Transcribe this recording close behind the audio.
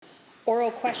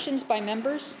oral questions by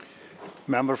members.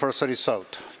 Member for Surrey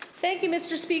South. Thank you,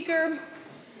 Mr. Speaker.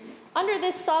 Under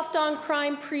this soft-on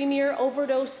crime premier,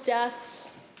 overdose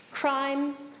deaths,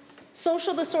 crime,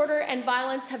 social disorder and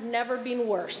violence have never been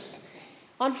worse.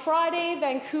 On Friday,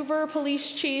 Vancouver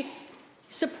Police Chief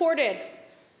supported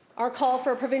our call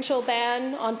for a provincial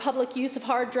ban on public use of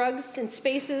hard drugs in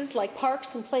spaces like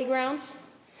parks and playgrounds.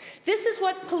 This is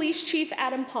what Police Chief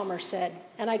Adam Palmer said,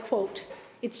 and I quote,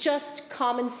 "It's just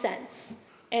common sense,"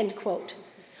 end quote.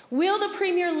 Will the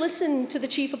Premier listen to the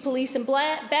Chief of Police and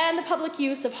ban the public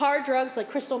use of hard drugs like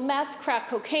crystal meth, crack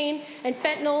cocaine, and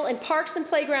fentanyl in parks and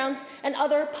playgrounds and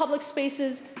other public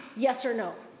spaces, yes or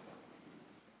no?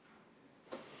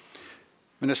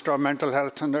 Minister of Mental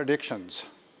Health and Addictions.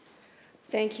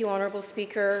 Thank you, Honourable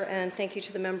Speaker, and thank you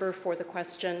to the member for the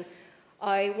question.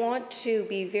 I want to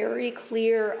be very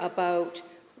clear about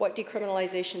what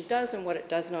decriminalisation does and what it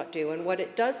does not do. And what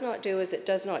it does not do is it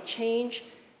does not change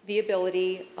the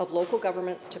ability of local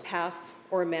governments to pass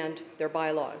or amend their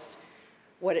bylaws.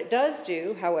 What it does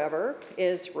do, however,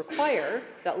 is require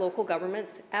that local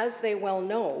governments, as they well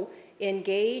know,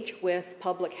 engage with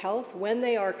public health when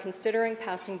they are considering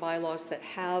passing bylaws that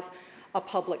have a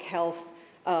public health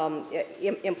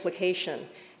implication.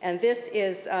 And this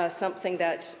is something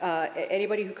that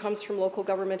anybody who comes from local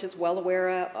government is well aware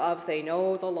of. They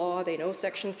know the law. They know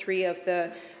Section 3 of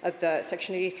the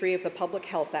Section 83 of the Public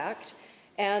Health Act.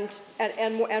 And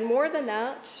more than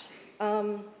that,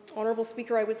 Honourable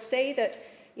Speaker, I would say that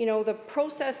the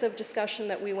process of discussion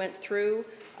that we went through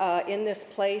in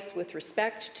this place with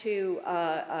respect to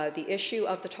the issue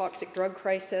of the toxic drug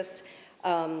crisis,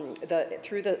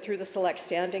 through the Select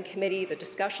Standing Committee, the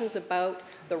discussions about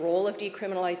the role of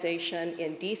decriminalisation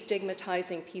in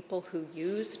destigmatizing people who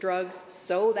use drugs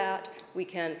so that we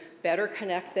can better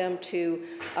connect them to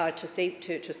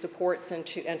supports and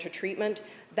to treatment.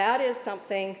 That is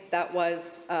something that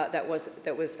was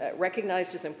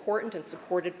recognized as important and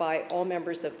supported by all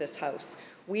members of this House.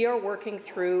 We are working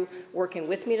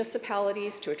with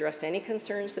municipalities to address any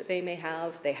concerns that they may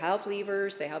have. They have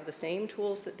levers, they have the same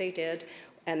tools that they did,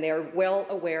 and they are well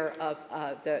aware of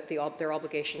their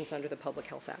obligations under the Public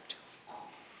Health Act.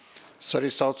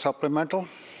 Surrey South supplemental.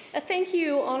 Thank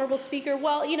you, Honourable Speaker.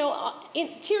 Well,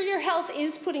 Interior Health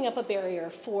is putting up a barrier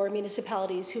for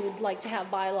municipalities who would like to have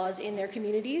bylaws in their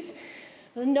communities.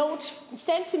 The note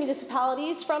sent to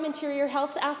municipalities from Interior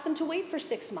Health asks them to wait for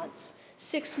 6 months.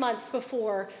 6 months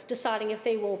before deciding if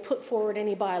they will put forward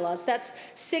any bylaws. That's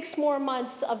 6 more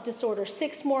months of disorder,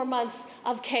 6 more months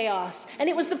of chaos. And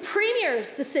it was the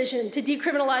Premier's decision to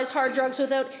decriminalise hard drugs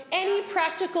without any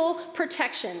practical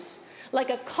protections, like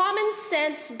a common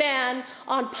sense ban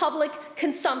on public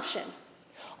consumption.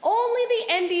 Only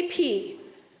the NDP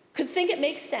could think it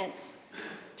makes sense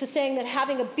to saying that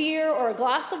having a beer or a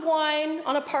glass of wine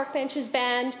on a park bench is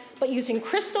banned, but using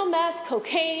crystal meth,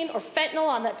 cocaine, or fentanyl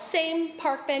on that same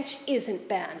park bench isn't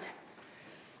banned.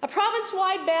 A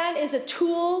province-wide ban is a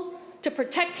tool to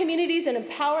protect communities and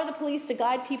empower the police to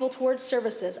guide people towards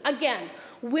services. Again,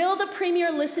 will the Premier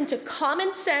listen to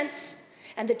common sense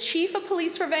and the Chief of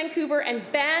Police for Vancouver and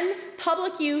ban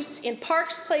public use in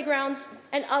parks, playgrounds,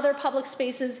 and other public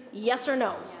spaces, yes or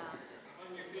no?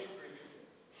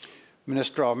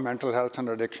 Minister of Mental Health and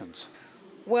Addictions.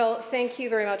 Well, thank you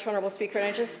very much, Honourable Speaker. And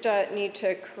I just need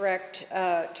to correct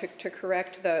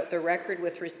the record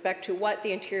with respect to what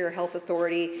the Interior Health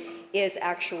Authority is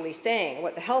actually saying.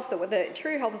 What the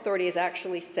Interior Health Authority has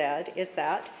actually said is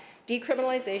that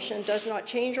decriminalisation does not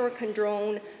change or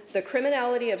condone the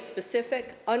criminality of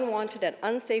specific unwanted and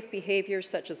unsafe behaviours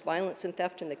such as violence and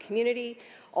theft in the community.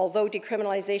 Although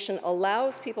decriminalisation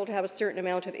allows people to have a certain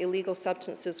amount of illegal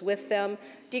substances with them,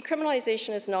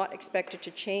 decriminalisation is not expected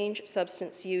to change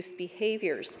substance use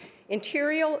behaviours.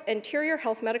 Interior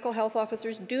Health medical health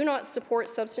officers do not support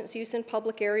substance use in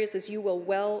public areas, as you will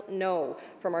well know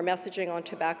from our messaging on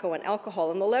tobacco and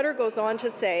alcohol. And the letter goes on to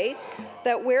say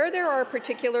that where there are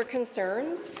particular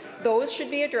concerns, those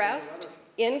should be addressed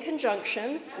in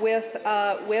conjunction with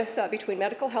between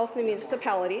medical health and the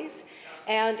municipalities.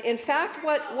 And in fact,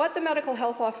 what the medical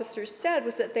health officers said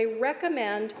was that they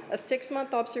recommend a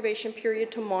 6-month observation period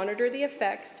to monitor the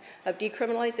effects of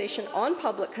decriminalisation on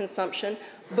public consumption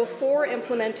before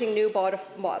implementing new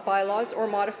bylaws or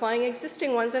modifying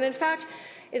existing ones. And in fact,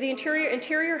 the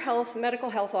Interior Health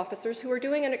medical health officers, who are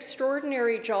doing an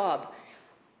extraordinary job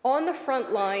on the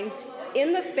front lines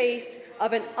in the face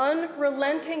of an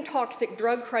unrelenting toxic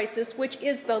drug crisis, which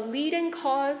is the leading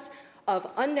cause of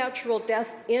unnatural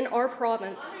death in our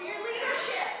province.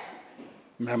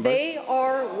 Member. They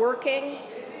are working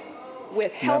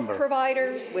with health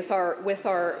providers,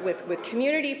 with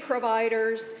community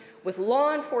providers, with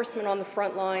law enforcement on the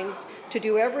front lines to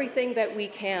do everything that we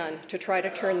can to try to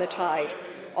turn the tide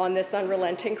on this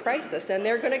unrelenting crisis. And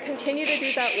they're going to continue to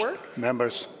do that work.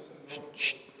 Members,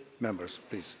 members,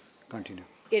 please continue.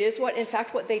 It is in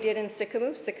fact, what they did in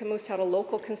Sicamous. Sicamous had a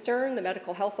local concern. The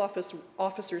medical health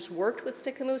officers worked with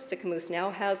Sicamous. Sicamous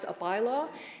now has a bylaw.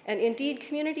 And indeed,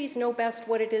 communities know best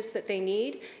what it is that they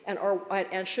need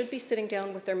and should be sitting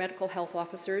down with their medical health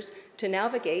officers to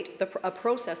navigate a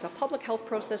public health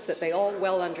process that they all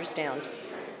well understand.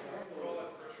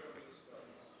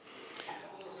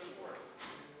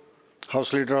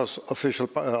 House Leader's official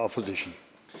opposition.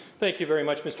 Thank you very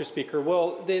much, Mr. Speaker.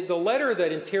 Well, the letter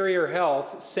that Interior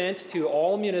Health sent to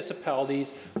all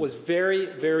municipalities was very,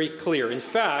 very clear. In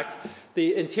fact,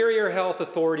 the Interior Health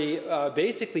Authority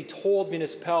basically told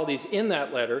municipalities in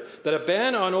that letter that a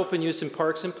ban on open use in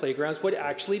parks and playgrounds would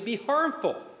actually be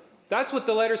harmful. That's what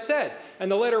the letter said. And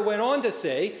the letter went on to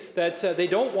say that they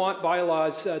don't want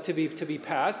bylaws to be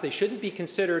passed. They shouldn't be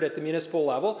considered at the municipal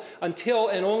level until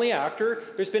and only after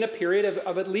there's been a period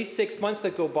of at least 6 months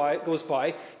that goes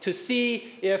by to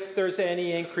see if there's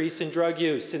any increase in drug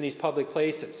use in these public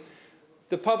places.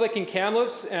 The public in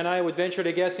Kamloops, and I would venture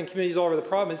to guess in communities all over the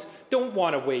province, don't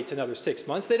want to wait another 6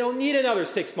 months. They don't need another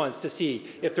 6 months to see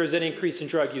if there's an increase in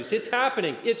drug use. It's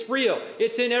happening. It's real.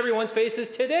 It's in everyone's faces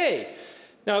today.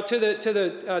 Now, to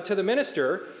the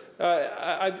minister,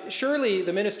 surely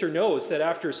the minister knows that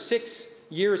after 6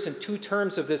 years and 2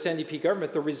 terms of this NDP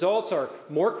government, the results are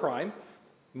more crime,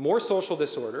 more social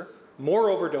disorder,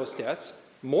 more overdose deaths,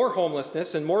 more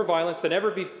homelessness, and more violence than ever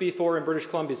before in British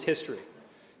Columbia's history.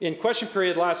 In question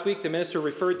period last week, the minister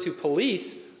referred to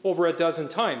police over a dozen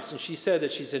times, and she said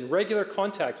that she's in regular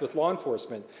contact with law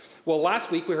enforcement. Well, last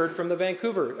week we heard from the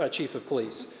Vancouver chief of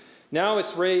police. Now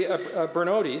it's Ray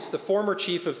Bernodis, the former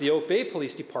chief of the Oak Bay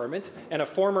Police Department and a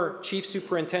former chief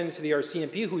superintendent to the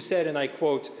RCMP, who said, and I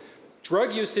quote,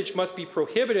 "Drug usage must be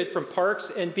prohibited from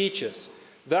parks and beaches.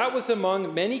 That was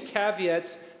among many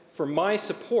caveats for my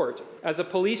support as a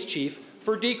police chief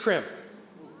for decrim."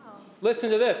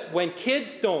 Listen to this. When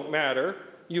kids don't matter,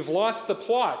 you've lost the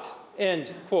plot.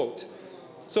 End quote.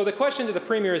 So the question to the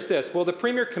Premier is this: will the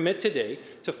Premier commit today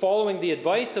to following the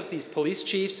advice of these police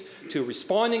chiefs, to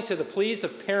responding to the pleas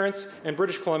of parents and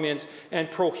British Columbians,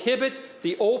 and prohibit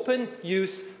the open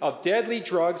use of deadly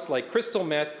drugs like crystal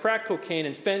meth, crack cocaine,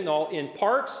 and fentanyl in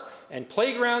parks and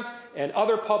playgrounds and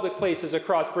other public places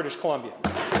across British Columbia?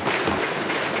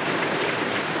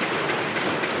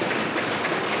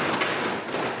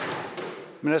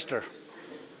 Minister.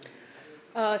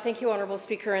 Thank you, Honourable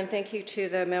Speaker, and thank you to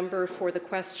the member for the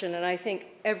question. And I think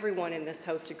everyone in this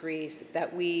House agrees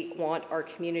that we want our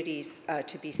communities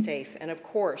to be safe. And of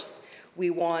course, we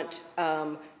want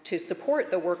to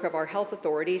support the work of our health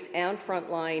authorities and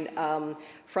frontline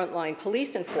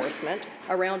police enforcement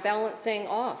around balancing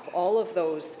off all of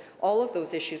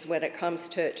those issues when it comes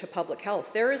to public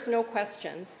health. There is no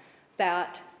question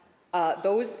that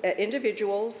those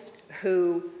individuals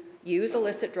who use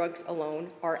illicit drugs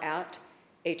alone are at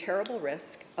a terrible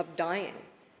risk of dying.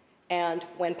 And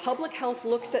when public health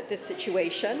looks at this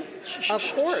situation, of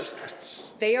course,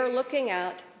 they are looking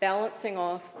at balancing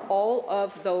off all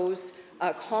of those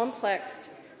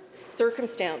complex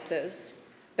circumstances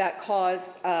that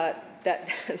cause that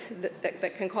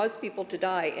can cause people to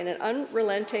die in an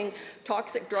unrelenting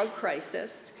toxic drug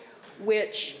crisis,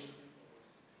 which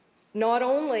not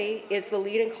only is the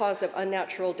leading cause of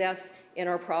unnatural death in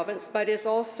our province, but is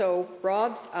also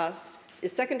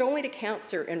is second only to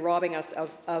cancer in robbing us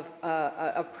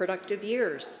of productive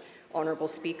years, Honourable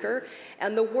Speaker.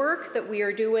 And the work that we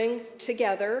are doing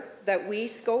together, that we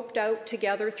scoped out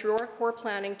together through our core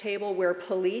planning table, where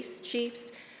police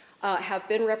chiefs have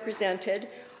been represented,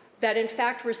 that in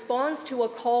fact responds to a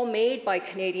call made by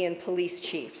Canadian police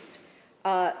chiefs.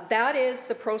 That is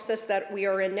the process that we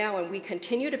are in now, and we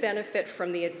continue to benefit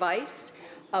from the advice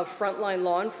of frontline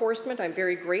law enforcement. I'm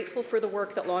very grateful for the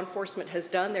work that law enforcement has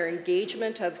done. Their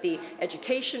engagement of the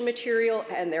education material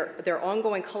and their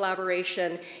ongoing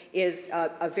collaboration is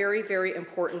a very, very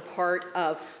important part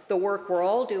of the work we're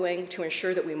all doing to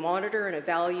ensure that we monitor and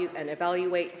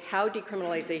evaluate how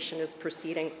decriminalization is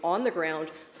proceeding on the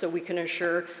ground, so we can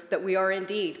ensure that we are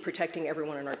indeed protecting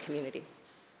everyone in our community.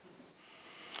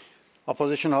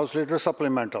 Opposition House Leader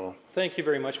supplemental. Thank you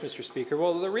very much, Mr. Speaker.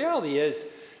 Well, the reality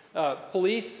is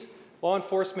police, law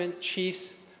enforcement,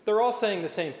 chiefs, they're all saying the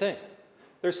same thing.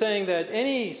 They're saying that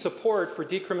any support for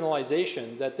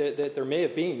decriminalization that there may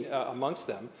have been amongst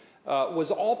them was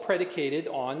all predicated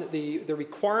on the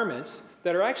requirements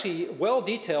that are actually well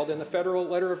detailed in the federal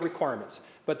letter of requirements,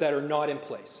 but that are not in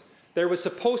place. There was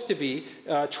supposed to be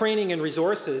training and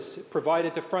resources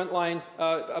provided to frontline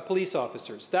police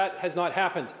officers. That has not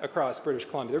happened across British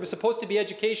Columbia. There was supposed to be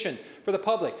education for the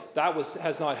public. That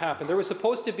has not happened. There was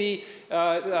supposed to be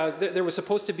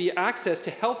access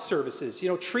to health services,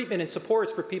 treatment and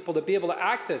supports for people to be able to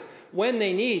access when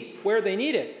they need, where they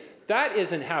need it. That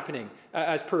isn't happening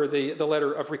as per the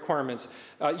letter of requirements.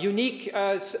 Unique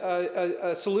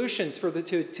solutions for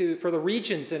the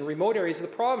regions and remote areas of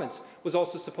the province was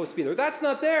also supposed to be there. That's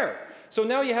not there. So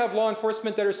now you have law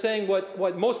enforcement that are saying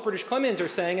what most British Columbians are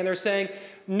saying, and they're saying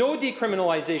no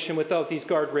decriminalization without these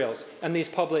guardrails and these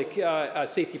public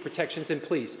safety protections in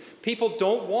place. People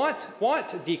don't want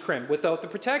decrim without the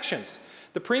protections.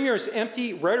 The Premier's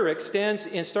empty rhetoric stands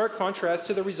in stark contrast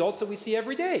to the results that we see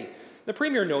every day. The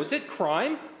Premier knows it.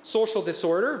 Crime, social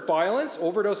disorder, violence,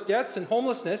 overdose deaths, and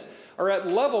homelessness are at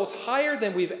levels higher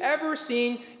than we've ever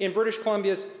seen in British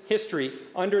Columbia's history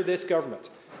under this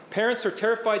government. Parents are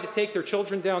terrified to take their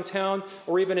children downtown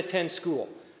or even attend school.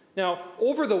 Now,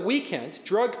 over the weekend,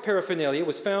 drug paraphernalia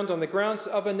was found on the grounds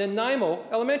of a Nanaimo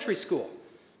elementary school.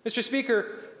 Mr. Speaker,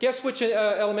 guess which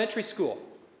elementary school?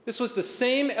 This was the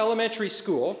same elementary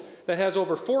school that has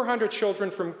over 400 children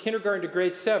from kindergarten to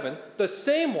grade 7, the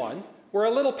same one where a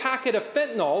little packet of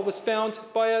fentanyl was found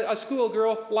by a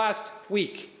schoolgirl last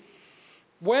week.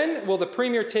 When will the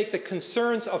Premier take the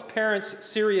concerns of parents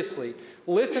seriously,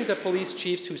 listen to police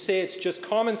chiefs who say it's just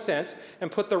common sense, and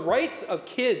put the rights of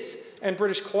kids and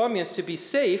British Columbians to be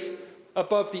safe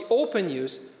above the open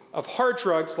use of hard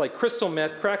drugs like crystal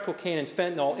meth, crack cocaine, and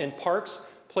fentanyl in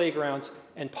parks, playgrounds,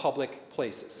 and public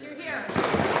places? You're here.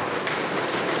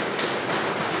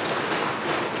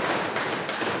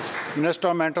 Minister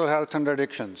of Mental Health and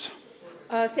Addictions.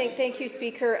 Thank you,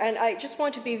 Speaker. And I just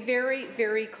want to be very,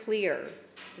 very clear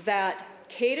that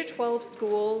K-12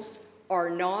 schools are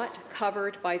not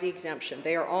covered by the exemption.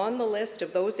 They are on the list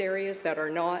of those areas that are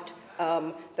not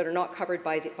covered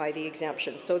by the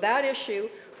exemption. So that issue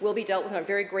will be dealt with. I'm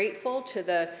very grateful to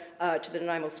the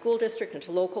Nanaimo School District and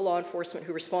to local law enforcement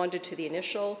who responded to the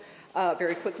initial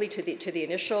very quickly to the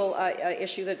initial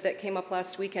issue that came up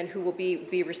last week, and who will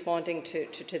be responding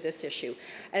to this issue.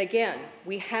 And again,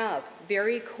 we have a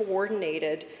very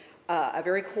coordinated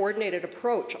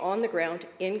approach on the ground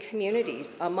in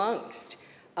communities amongst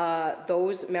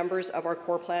those members of our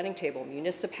core planning table,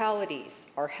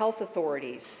 municipalities, our health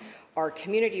authorities, our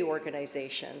community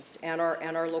organizations, and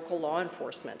our local law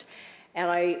enforcement. And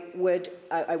I would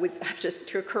have just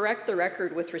to correct the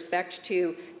record with respect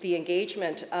to the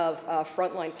engagement of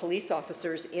frontline police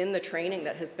officers in the training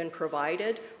that has been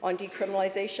provided on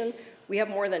decriminalization. We have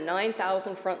more than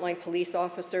 9,000 frontline police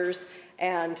officers,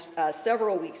 and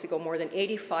several weeks ago, more than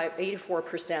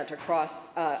 84%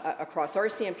 across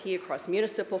RCMP, across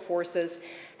municipal forces,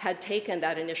 had taken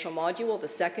that initial module. The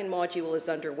second module is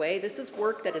underway. This is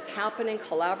work that is happening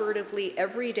collaboratively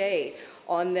every day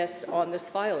on this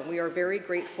file, and we are very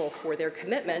grateful for their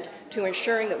commitment to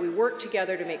ensuring that we work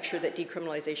together to make sure that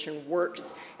decriminalization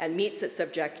works and meets its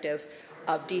objective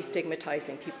of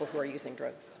destigmatizing people who are using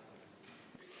drugs.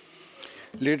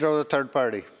 Leader of the Third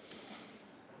Party.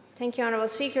 Thank you, Honourable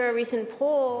Speaker. A recent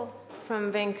poll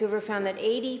from Vancouver found that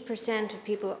 80% of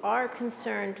people are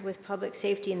concerned with public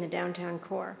safety in the downtown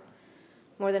core.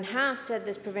 More than half said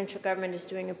this provincial government is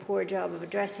doing a poor job of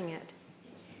addressing it.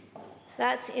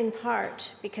 That's in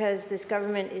part because this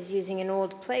government is using an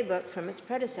old playbook from its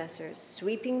predecessors,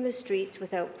 sweeping the streets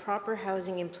without proper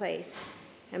housing in place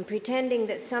and pretending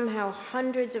that somehow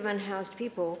hundreds of unhoused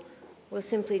people will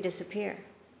simply disappear.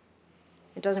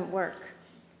 It doesn't work.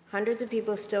 Hundreds of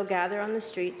people still gather on the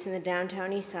streets in the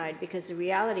downtown east side because the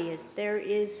reality is there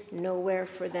is nowhere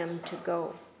for them to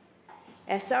go.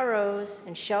 SROs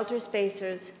and shelter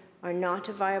spacers are not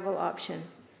a viable option.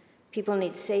 People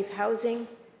need safe housing,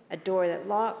 a door that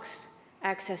locks,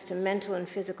 access to mental and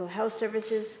physical health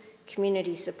services,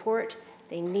 community support.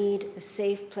 They need a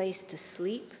safe place to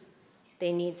sleep.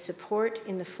 They need support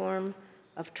in the form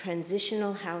of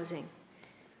transitional housing.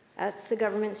 That's the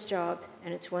government's job,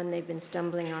 and it's one they've been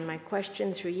stumbling on. My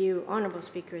question through you, Honourable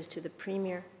Speaker, is to the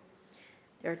Premier.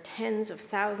 There are tens of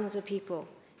thousands of people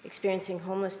experiencing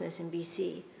homelessness in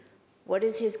BC. What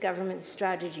is his government's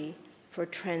strategy for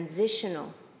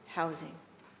transitional housing?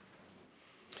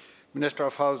 Minister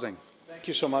of Housing. Thank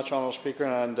you so much, Honourable Speaker,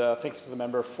 and thank you to the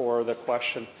member for the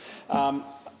question.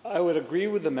 I would agree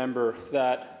with the member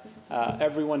that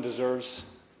everyone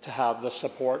deserves to have the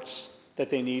supports that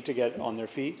they need to get on their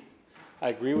feet. I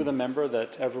agree with the member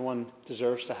that everyone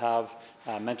deserves to have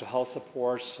mental health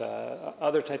supports,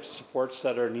 other types of supports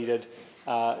that are needed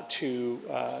to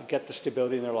get the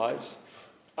stability in their lives.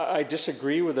 I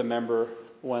disagree with the member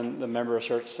when the member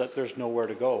asserts that there's nowhere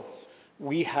to go.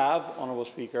 We have, Honourable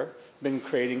Speaker, been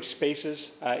creating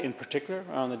spaces, in particular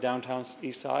around the downtown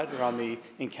east side, around the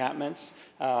encampments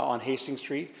on Hastings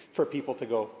Street, for people to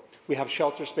go. We have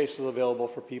shelter spaces available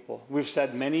for people. We've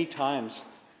said many times,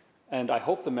 and I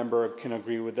hope the member can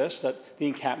agree with this, that the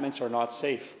encampments are not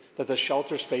safe, that the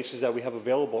shelter spaces that we have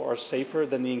available are safer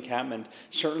than the encampment,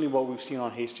 certainly what we've seen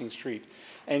on Hastings Street.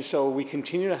 And so we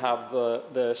continue to have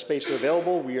the spaces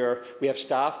available. We have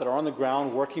staff that are on the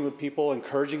ground working with people,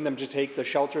 encouraging them to take the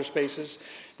shelter spaces.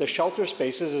 The shelter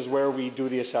spaces is where we do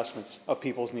the assessments of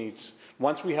people's needs.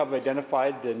 Once we have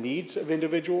identified the needs of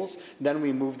individuals, then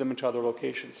we move them into other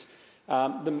locations.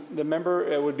 The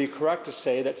member would be correct to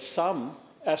say that some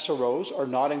SROs are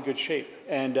not in good shape.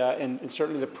 And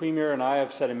certainly the Premier and I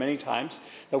have said it many times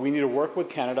that we need to work with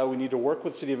Canada, we need to work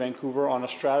with City of Vancouver on a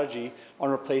strategy on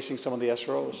replacing some of the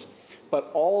SROs.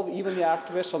 But even the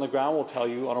activists on the ground will tell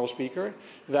you, Honourable Speaker,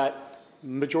 that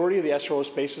majority of the SRO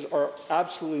spaces are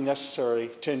absolutely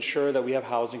necessary to ensure that we have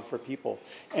housing for people.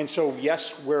 And so,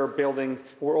 yes, we're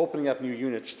opening up new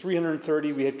units.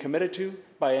 330 we had committed to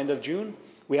by end of June.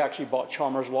 We actually bought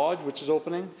Chalmers Lodge, which is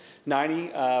opening.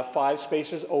 95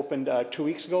 spaces opened 2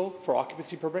 weeks ago for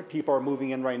occupancy permit. People are moving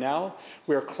in right now.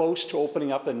 We're close to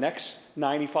opening up the next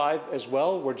 95 as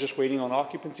well. We're just waiting on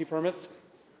occupancy permits.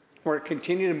 We're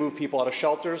continuing to move people out of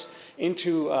shelters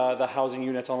into the housing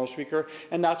units, Honourable Speaker,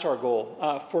 and that's our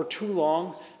goal. For too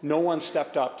long, no one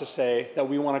stepped up to say that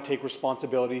we want to take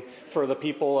responsibility for the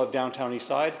people of downtown East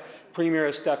Side. Premier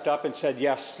has stepped up and said,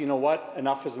 yes, you know what,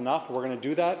 enough is enough. We're going to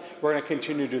do that. We're going to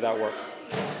continue to do that work.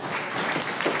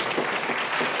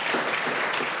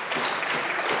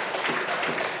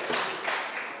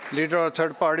 Leader of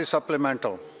Third Party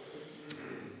Supplemental.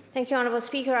 Thank you, Honourable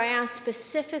Speaker. I asked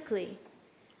specifically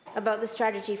about the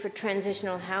strategy for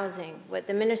transitional housing. What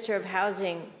the Minister of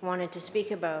Housing wanted to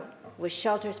speak about was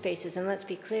shelter spaces. And let's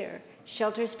be clear,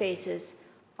 shelter spaces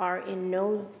are in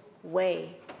no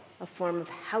way a form of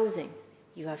housing.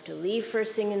 You have to leave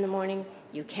first thing in the morning.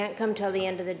 You can't come till the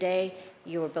end of the day.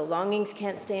 Your belongings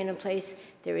can't stay in a place.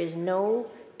 There is no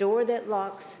door that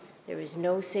locks. There is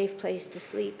no safe place to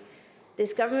sleep.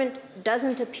 This government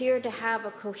doesn't appear to have a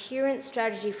coherent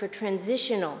strategy for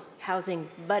transitional housing,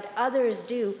 but others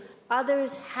do.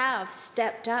 Others have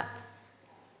stepped up.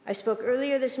 I spoke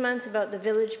earlier this month about the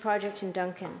Village Project in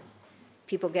Duncan.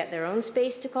 People get their own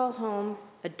space to call home,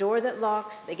 a door that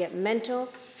locks, they get mental,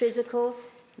 physical,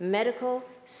 medical,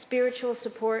 spiritual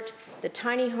support. The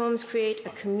tiny homes create a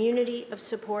community of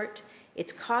support.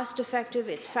 It's cost effective,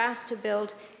 it's fast to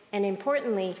build, and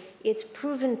importantly, it's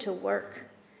proven to work.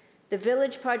 The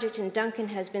Village Project in Duncan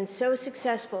has been so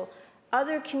successful.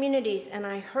 Other communities, and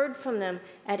I heard from them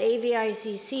at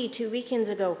AVICC 2 weekends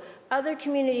ago, other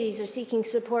communities are seeking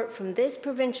support from this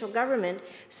provincial government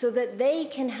so that they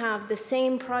can have the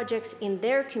same projects in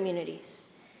their communities.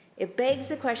 It begs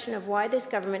the question of why this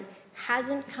government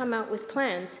hasn't come out with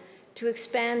plans to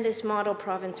expand this model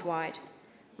province-wide.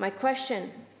 My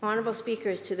question, Honourable Speaker,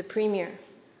 is to the Premier.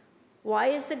 Why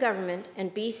is the government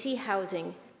and BC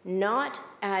Housing not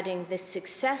adding this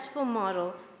successful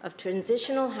model of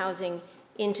transitional housing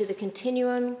into the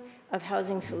continuum of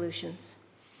housing solutions?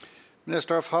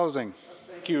 Minister of Housing.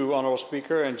 Thank you, Honourable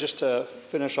Speaker. And just to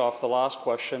finish off the last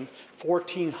question,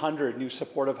 1,400 new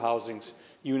supportive housings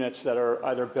units that are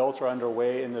either built or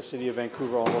underway in the City of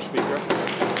Vancouver, Honourable Speaker.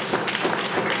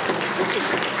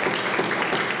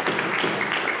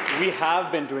 We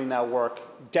have been doing that work.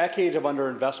 Decades of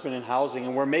underinvestment in housing,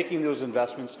 and we're making those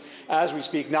investments as we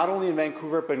speak, not only in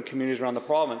Vancouver, but in communities around the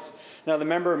province. Now, the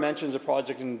member mentions a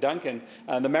project in Duncan.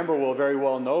 The member will very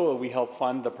well know that we helped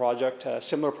fund the project, a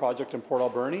similar project in Port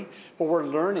Alberni, but we're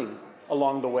learning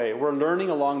along the way. We're learning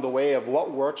along the way of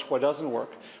what works, what doesn't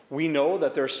work. We know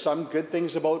that there's some good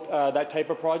things about that type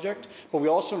of project, but we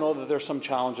also know that there's some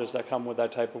challenges that come with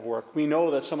that type of work. We know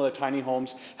that some of the tiny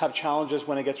homes have challenges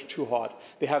when it gets too hot.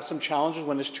 They have some challenges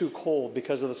when it's too cold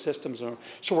because of the systems.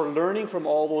 So we're learning from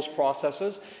all those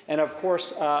processes. And of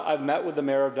course, I've met with the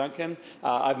Mayor of Duncan.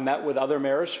 I've met with other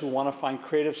mayors who want to find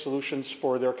creative solutions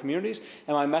for their communities.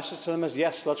 And my message to them is,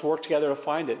 yes, let's work together to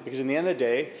find it. Because in the end of the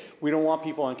day, we don't want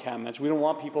people in encampments. We don't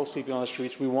want people sleeping on the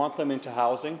streets. We want them into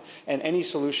housing. And any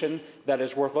solution that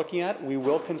is worth looking at, we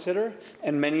will consider.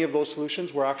 And many of those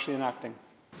solutions we're actually enacting.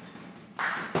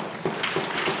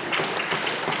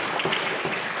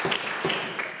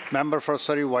 Member for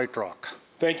Surrey White Rock.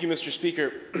 Thank you, Mr.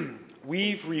 Speaker.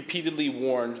 We've repeatedly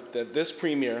warned that this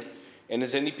Premier and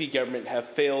his NDP government have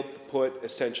failed to put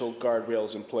essential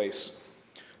guardrails in place.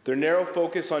 Their narrow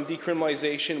focus on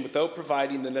decriminalization without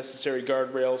providing the necessary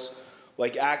guardrails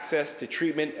like access to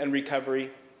treatment and recovery,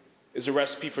 is a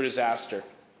recipe for disaster.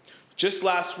 Just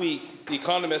last week, The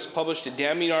Economist published a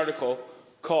damning article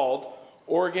called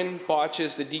 "Oregon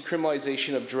Botches the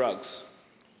Decriminalization of Drugs,"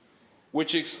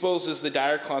 which exposes the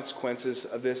dire consequences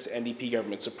of this NDP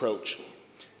government's approach.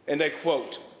 And I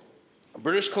quote,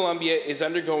 "British Columbia is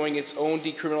undergoing its own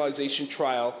decriminalization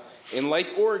trial, and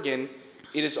like Oregon,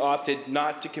 it has opted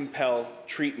not to compel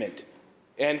treatment."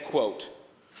 End quote.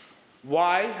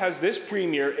 Why has this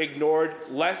premier ignored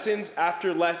lessons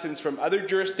after lessons from other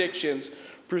jurisdictions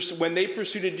when they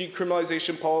pursued a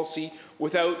decriminalization policy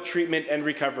without treatment and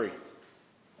recovery?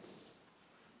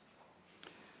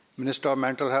 Minister of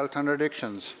Mental Health and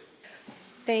Addictions.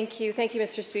 Thank you,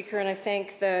 Mr. Speaker, and I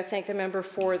thank the member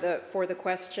for the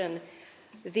question.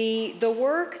 The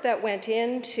work that went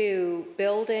into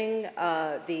building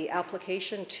the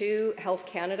application to Health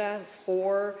Canada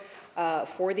for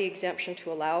the exemption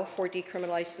to allow for the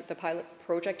pilot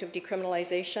project of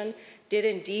decriminalization did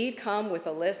indeed come with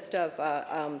a list of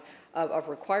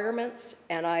requirements,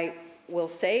 and I will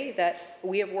say that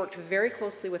we have worked very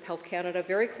closely with Health Canada,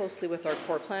 very closely with our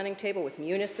core planning table, with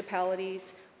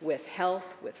municipalities, with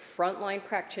health, with frontline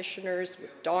practitioners,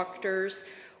 with doctors,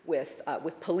 with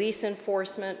police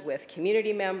enforcement, with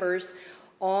community members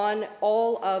on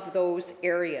all of those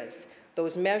areas.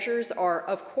 Those measures are,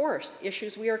 of course,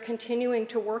 issues we are continuing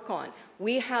to work on.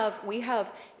 We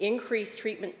have increased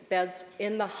treatment beds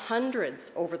in the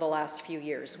hundreds over the last few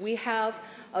years. We have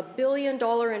a $1 billion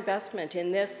investment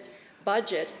in this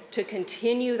budget to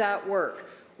continue that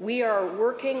work. We are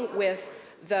working with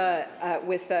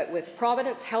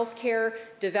Providence Healthcare,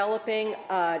 developing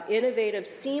an innovative,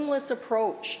 seamless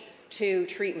approach to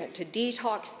treatment, to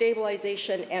detox,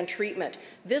 stabilization, and treatment.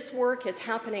 This work is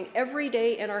happening every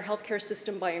day in our healthcare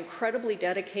system by incredibly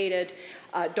dedicated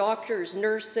doctors,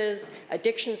 nurses,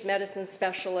 addictions medicine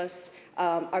specialists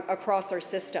across our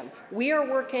system. We are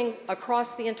working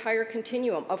across the entire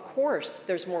continuum. Of course,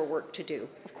 there's more work to do.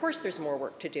 Of course, there's more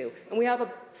work to do. And we have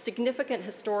a significant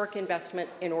historic investment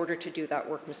in order to do that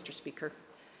work, Mr. Speaker.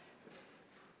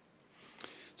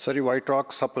 Surrey White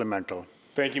Rock supplemental.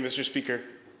 Thank you, Mr. Speaker.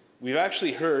 We've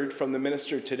actually heard from the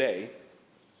minister today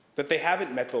that they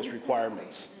haven't met those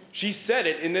requirements. She said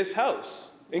it in this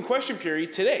House in question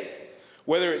period today.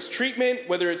 Whether it's treatment,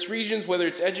 whether it's regions, whether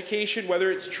it's education,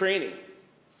 whether it's training,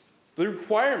 the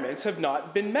requirements have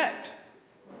not been met.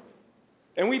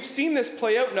 And we've seen this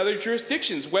play out in other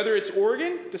jurisdictions, whether it's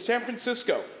Oregon to San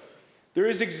Francisco. There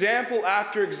is example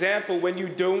after example when you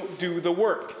don't do the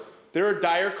work. There are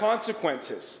dire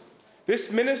consequences.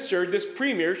 This minister, this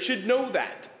premier, should know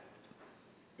that.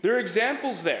 There are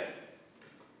examples there.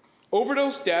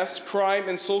 Overdose deaths, crime,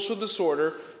 and social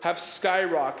disorder have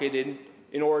skyrocketed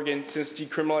in Oregon since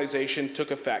decriminalization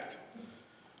took effect.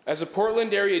 As a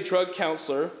Portland area drug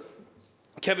counselor,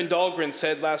 Kevin Dahlgren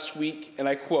said last week, and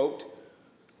I quote,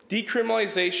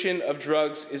 "Decriminalization of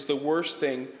drugs is the worst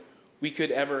thing we could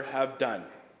ever have done,"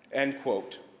 end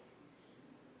quote.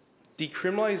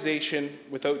 Decriminalization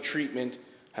without treatment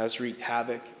has wreaked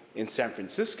havoc in San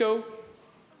Francisco,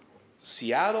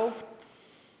 Seattle,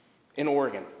 and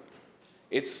Oregon.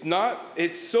 It's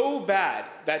so bad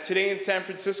that today in San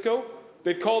Francisco,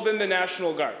 they've called in the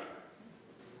National Guard.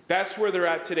 That's where they're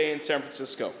at today in San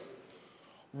Francisco.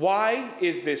 Why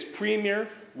is this premier,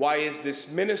 why is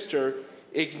this minister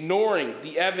ignoring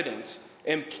the evidence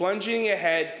and plunging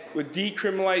ahead with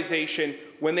decriminalization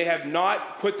when they have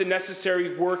not put the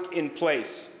necessary work in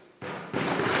place?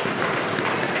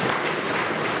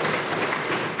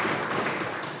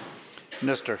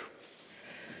 Minister.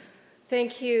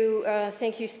 Thank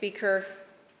you, Speaker.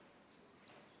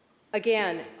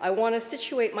 Again, I want to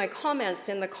situate my comments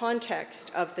in the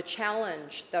context of the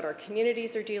challenge that our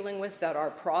communities are dealing with, that our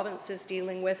province is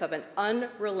dealing with, of an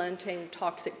unrelenting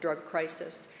toxic drug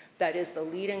crisis that is the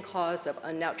leading cause of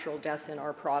unnatural death in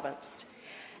our province.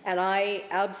 And I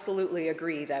absolutely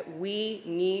agree that we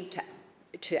need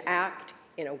to act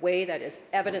in a way that is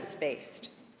evidence-based,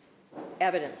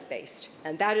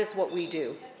 and that is what we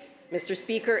do. Mr.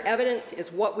 Speaker, evidence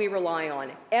is what we rely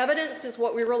on. Evidence is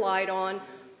what we relied on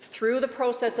through the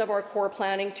process of our core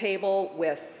planning table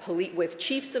with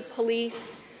chiefs of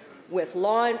police, with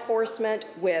law enforcement,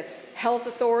 with health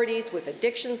authorities, with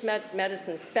addictions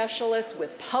medicine specialists,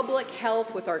 with public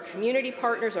health, with our community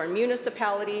partners, our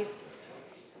municipalities,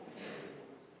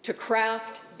 to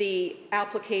craft the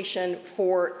application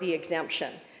for the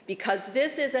exemption. Because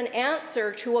this is an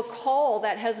answer to a call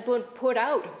that has been put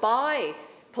out by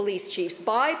police chiefs,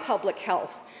 by public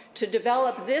health, to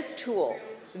develop this tool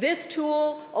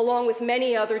along with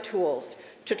many other tools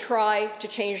to try to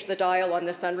change the dial on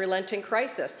this unrelenting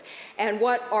crisis. And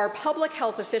what our public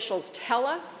health officials tell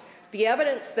us the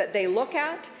evidence that they look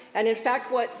at, and in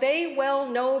fact what they well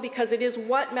know, because it is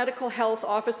what medical health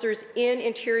officers in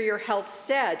Interior Health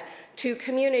said to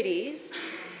communities.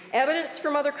 Evidence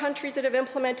from other countries that have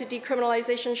implemented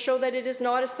decriminalization show that it is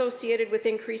not associated with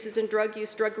increases in drug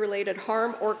use, drug-related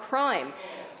harm, or crime.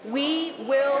 We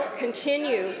will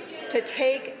continue to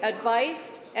take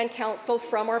advice and counsel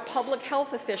from our public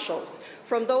health officials,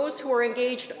 from those who are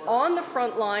engaged on the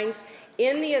front lines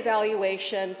in the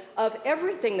evaluation of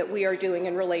everything that we are doing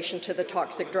in relation to the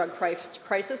toxic drug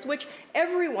crisis, which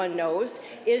everyone knows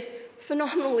is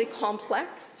phenomenally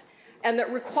complex and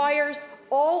that requires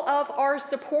all of our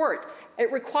support.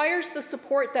 It requires the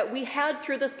support that we had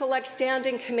through the Select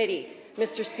Standing Committee,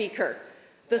 Mr. Speaker.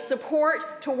 The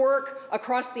support to work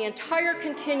across the entire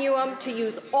continuum, to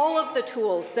use all of the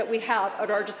tools that we have at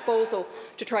our disposal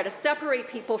to try to separate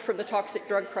people from the toxic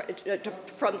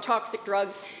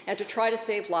drugs and to try to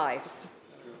save lives.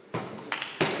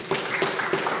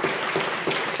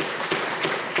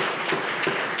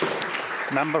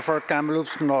 Member for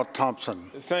Kamloops North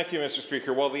Thompson. Thank you, Mr.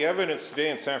 Speaker. Well, the evidence today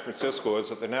in San Francisco is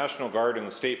that the National Guard and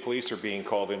the state police are being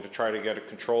called in to try to get a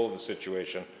control of the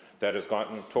situation that has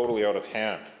gotten totally out of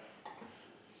hand.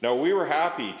 Now, we were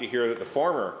happy to hear that the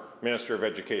former Minister of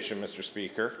Education, Mr.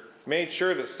 Speaker, made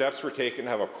sure that steps were taken to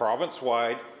have a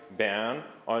province-wide ban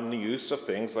on the use of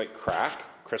things like crack,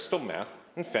 crystal meth,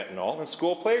 and fentanyl in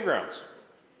school playgrounds.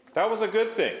 That was a good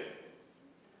thing.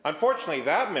 Unfortunately,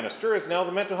 that minister is now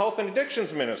the Mental Health and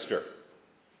Addictions Minister.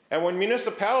 And when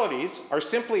municipalities are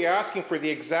simply asking for the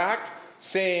exact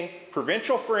same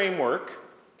provincial framework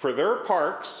for their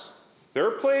parks, their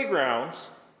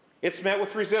playgrounds, it's met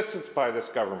with resistance by this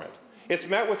government. It's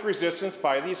met with resistance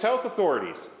by these health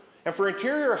authorities. And for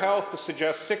Interior Health to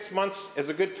suggest 6 months is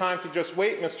a good time to just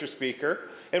wait, Mr. Speaker,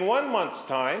 in 1 month's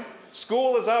time,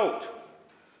 school is out.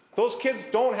 Those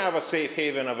kids don't have a safe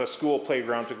haven of a school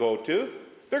playground to go to.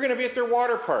 They're going to be at their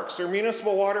water parks, their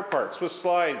municipal water parks with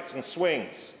slides and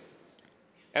swings.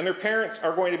 And their parents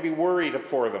are going to be worried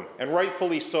for them, and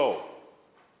rightfully so.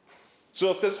 So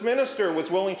if this minister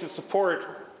was willing to support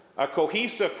a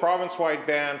cohesive province-wide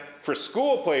ban for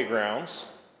school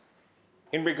playgrounds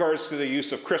in regards to the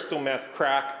use of crystal meth,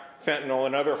 crack, fentanyl,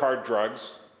 and other hard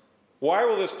drugs, why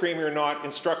will this Premier not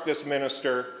instruct this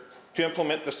minister to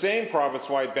implement the same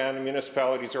province-wide ban the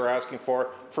municipalities are asking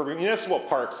for municipal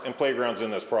parks and playgrounds in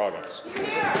this province?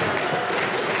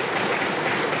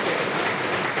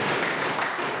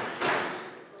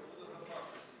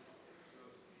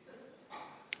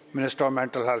 Minister of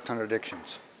Mental Health and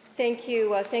Addictions. Thank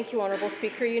you, Honourable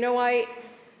Speaker. You know, I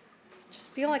just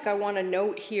feel like I want to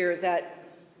note here that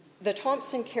the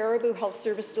Thompson Caribou Health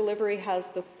Service Delivery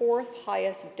has the 4th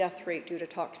highest death rate due to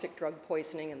toxic drug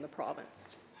poisoning in the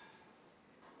province.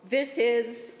 This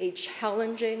is a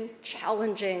challenging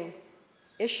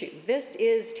issue. This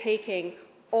is taking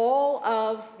all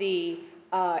of the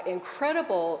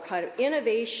incredible kind of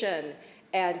innovation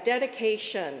and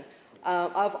dedication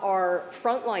of our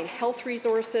frontline health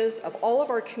resources, of all of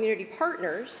our community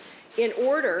partners, in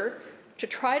order to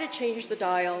try to change the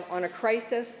dial on a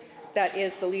crisis that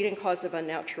is the leading cause of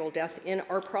unnatural death in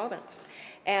our province.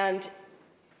 And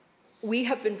we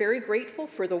have been very grateful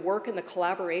for the work and the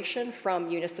collaboration from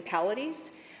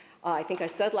municipalities. I think I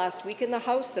said last week in the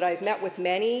House that I've met with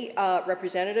many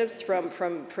representatives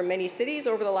from many cities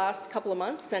over the last couple of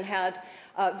months and had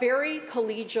very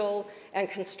collegial and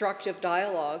constructive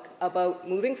dialogue about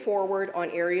moving forward on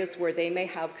areas where they may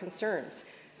have concerns.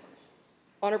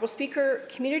 Honourable Speaker,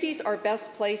 communities are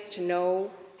best placed to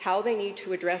know how they need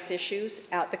to address issues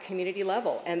at the community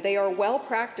level, and they are well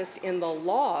practiced in the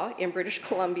law in British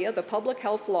Columbia, the public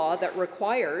health law that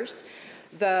requires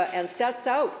and sets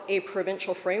out a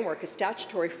provincial framework, a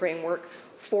statutory framework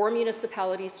for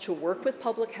municipalities to work with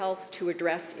public health to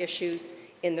address issues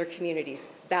in their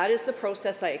communities. That is the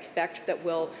process I expect that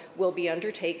will be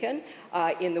undertaken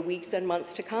in the weeks and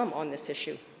months to come on this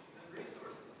issue.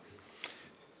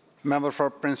 Member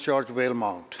for Prince George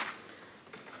Valemount.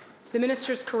 The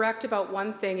minister is correct about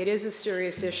one thing. It is a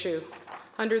serious issue.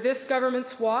 Under this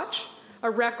government's watch, a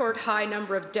record high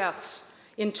number of deaths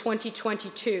in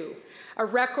 2022, a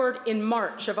record in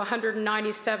March of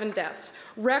 197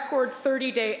 deaths, record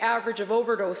 30-day average of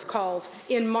overdose calls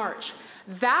in March.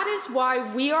 That is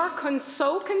why we are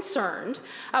so concerned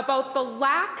about the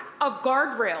lack of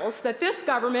guardrails that this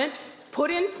government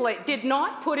did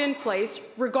not put in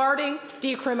place regarding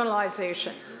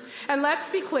decriminalization. And let's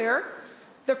be clear,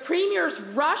 the Premier's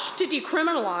rush to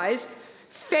decriminalize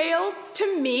failed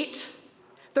to meet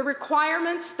the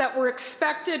requirements that were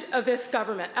expected of this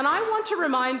government. And I want to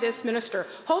remind this minister,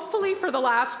 hopefully for the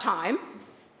last time,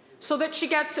 so that she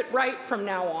gets it right from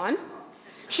now on.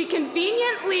 She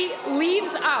conveniently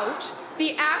leaves out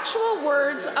the actual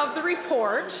words of the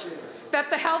report that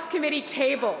the Health Committee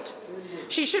tabled.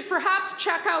 She should perhaps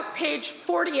check out page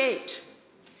 48.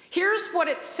 Here's what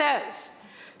it says.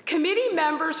 Committee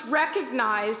members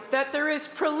recognized that there is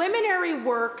preliminary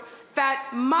work that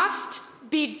must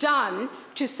be done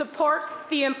to support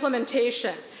the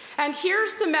implementation. And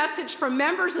here's the message from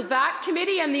members of that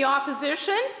committee and the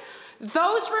opposition.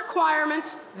 Those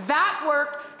requirements, that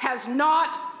work has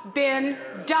not been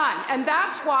done. And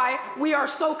that's why we are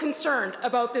so concerned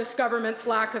about this government's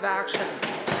lack of action.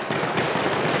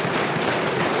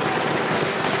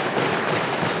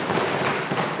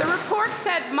 The report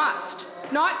said must,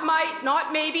 not might,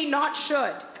 not maybe, not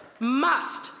should,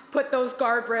 must put those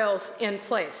guardrails in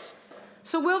place.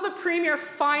 So will the Premier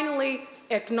finally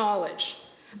acknowledge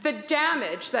the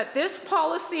damage that this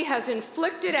policy has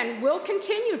inflicted and will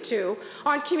continue to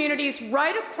on communities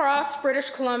right across British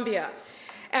Columbia?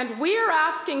 And we are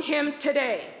asking him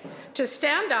today to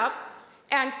stand up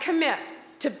and commit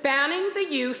to banning the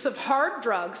use of hard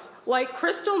drugs like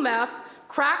crystal meth,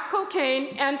 crack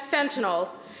cocaine, and fentanyl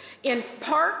in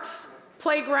parks,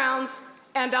 playgrounds,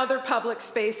 and other public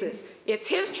spaces. It's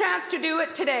his chance to do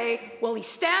it today. Will he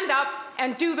stand up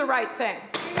and do the right thing?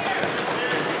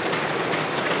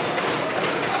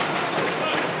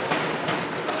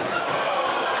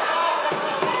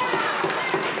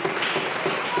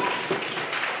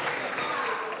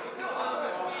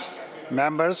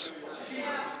 Members.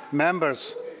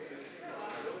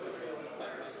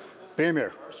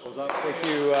 Premier. Thank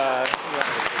you.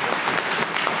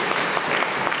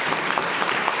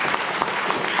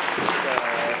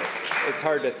 It's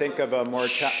hard to think of a more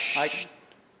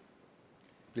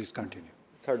Please continue.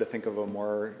 It's hard to think of a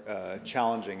more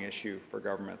challenging issue for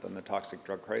government than the toxic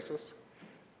drug crisis,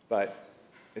 but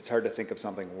it's hard to think of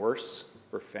something worse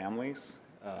for families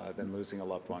than losing a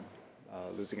loved one,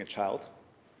 losing a child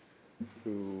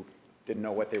who didn't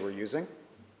know what they were using,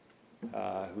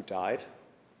 who died,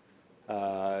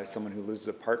 someone who loses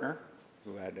a partner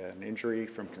who had an injury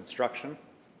from construction,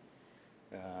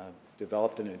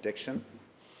 developed an addiction,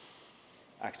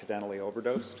 accidentally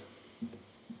overdosed.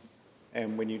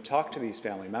 And when you talk to these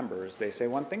family members, they say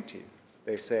one thing to you.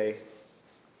 They say,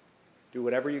 do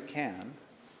whatever you can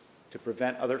to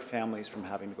prevent other families from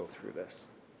having to go through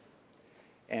this.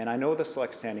 And I know the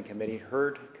Select Standing Committee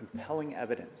heard compelling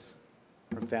evidence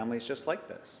from families just like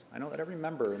this. I know that every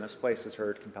member in this place has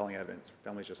heard compelling evidence from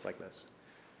families just like this.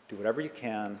 Do whatever you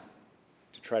can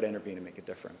to try to intervene and make a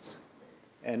difference.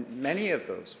 And many of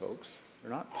those folks,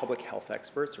 they're not public health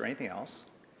experts or anything else.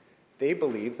 They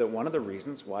believe that one of the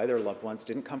reasons why their loved ones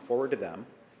didn't come forward to them,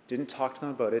 didn't talk to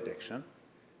them about addiction,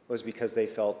 was because they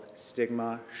felt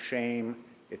stigma, shame,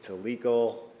 it's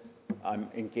illegal, I'm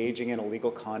engaging in illegal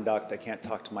conduct, I can't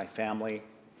talk to my family.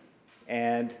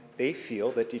 And they feel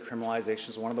that decriminalization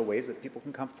is one of the ways that people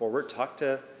can come forward, talk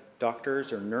to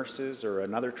doctors or nurses or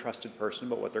another trusted person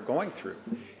about what they're going through.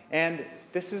 And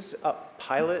this is a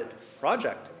pilot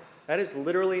project. That is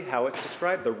literally how it's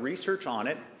described. The research on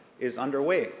it is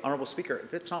underway. Honourable Speaker,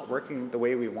 if it's not working the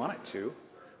way we want it to,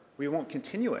 we won't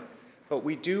continue it. But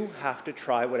we do have to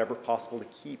try whatever possible to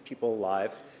keep people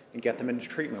alive and get them into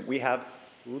treatment. We have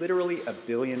literally $1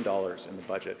 billion in the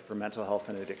budget for mental health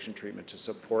and addiction treatment to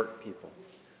support people.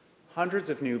 Hundreds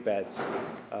of new beds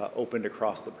opened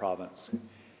across the province.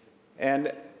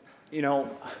 And, you know,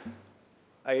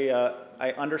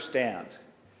 I understand.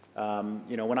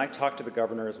 You know, when I talk to the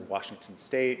governors of Washington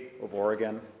State, of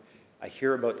Oregon, I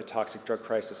hear about the toxic drug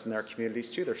crisis in their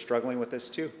communities too. They're struggling with this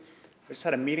too. I just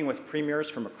had a meeting with premiers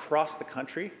from across the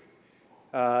country,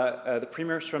 the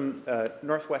premiers from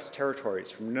Northwest Territories,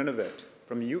 from Nunavut,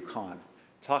 from Yukon,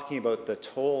 talking about the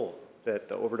toll that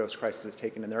the overdose crisis has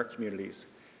taken in their communities.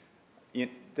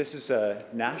 This is a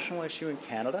national issue in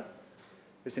Canada.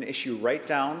 It's an issue right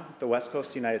down the west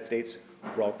coast of the United States.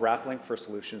 We're all grappling for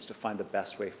solutions to find the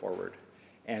best way forward.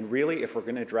 And really, if we're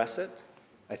going to address it,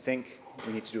 I think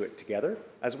we need to do it together,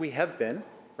 as we have been,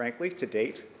 frankly, to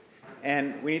date.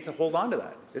 And we need to hold on to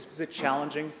that. This is a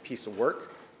challenging piece of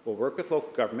work. We'll work with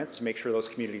local governments to make sure those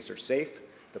communities are safe,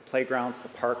 the playgrounds, the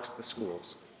parks, the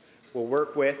schools. We'll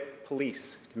work with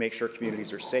police to make sure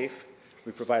communities are safe.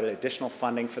 We provided additional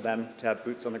funding for them to have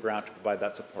boots on the ground to provide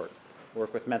that support. We'll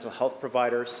work with mental health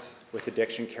providers, with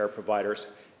addiction care providers,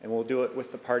 and we'll do it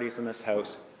with the parties in this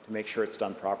House to make sure it's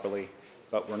done properly.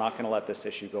 But we're not going to let this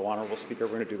issue go. Honourable Speaker,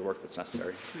 we're going to do the work that's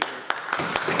necessary.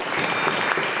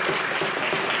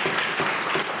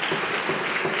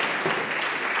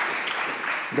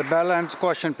 The bell ends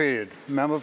question period. Member